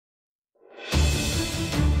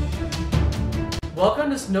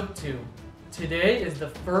Welcome to Snook Today is the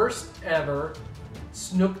first ever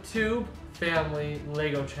Snook Family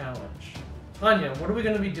Lego Challenge. Tanya, what are we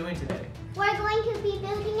going to be doing today? We're going to be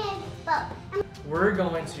building a boat. We're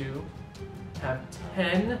going to have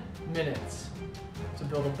 10 minutes to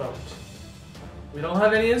build a boat. We don't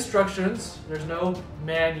have any instructions. There's no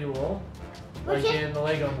manual like in the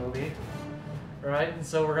Lego movie. Right? And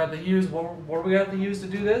so we're going to have to use, what are we going to have to use to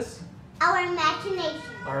do this? Our imagination.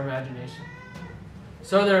 Our imagination.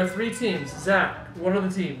 So there are 3 teams. Zach, what are the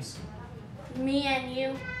teams? Me and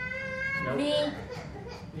you. Nope. Me.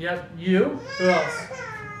 Yep, you. Who else?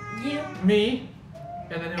 You. Me.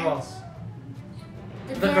 And then who else?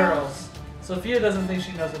 The girls. Sophia doesn't think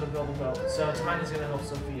she knows how to build a boat, so Tanya's going to help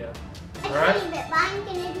Sophia. Alright? But I'm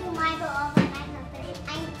going to do my boat all by myself.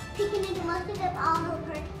 I'm picking into most of it, but I'll help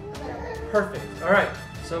her a little bit. Perfect. Alright,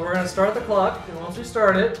 so we're going to start the clock, and once we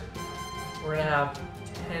start it, we're going to have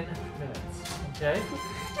 10 minutes. Okay?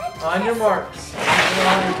 On your marks.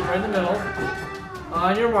 Right in the middle.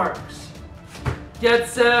 On your marks. Get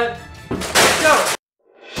set. Go!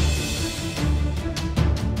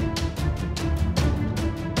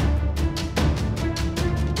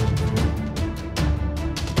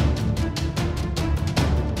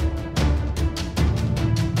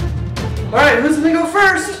 Alright, who's gonna go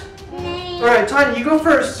first? Me. Alright, Tanya, you go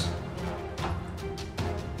first.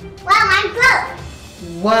 Wow, mine's low.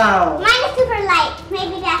 Wow. Mine is super light.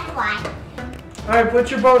 Maybe that's why. Alright,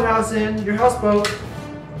 put your boathouse in, your houseboat.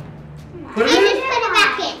 Put it I in? just put it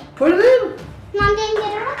back in. Put it in. Mom didn't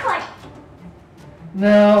get a recording.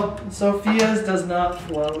 No, Sophia's does not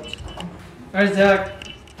float. Alright, Zach.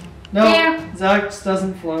 No, There. Zach's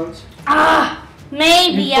doesn't float. Ah,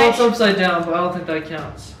 maybe He floats upside down, but I don't think that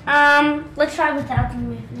counts. Let's try without the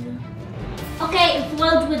minifigure. Okay, it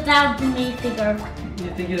floats without the minifigure. You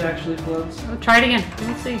think it actually floats? Oh, try it again.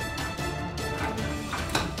 Let's see.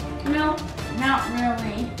 No, not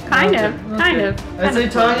really. Kind Okay, of. okay. Kind of. I'd say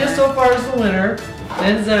Tanya so far is the winner,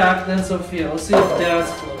 then Zach, then Sophia. Let's see if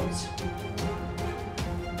Dad's floats.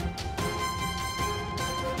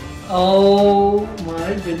 Oh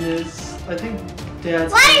my goodness. I think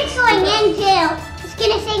Dad's Water's floats. going in too. It's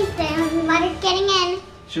gonna sink soon. Water's getting in.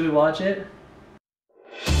 Should we watch it?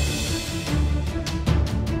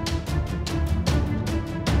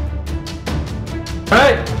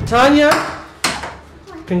 Alright, Tanya!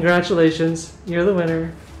 Congratulations, you're the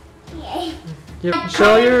winner. Yay.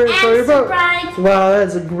 Show your boat. Surprise. Wow,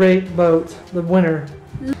 that's a great boat. The winner.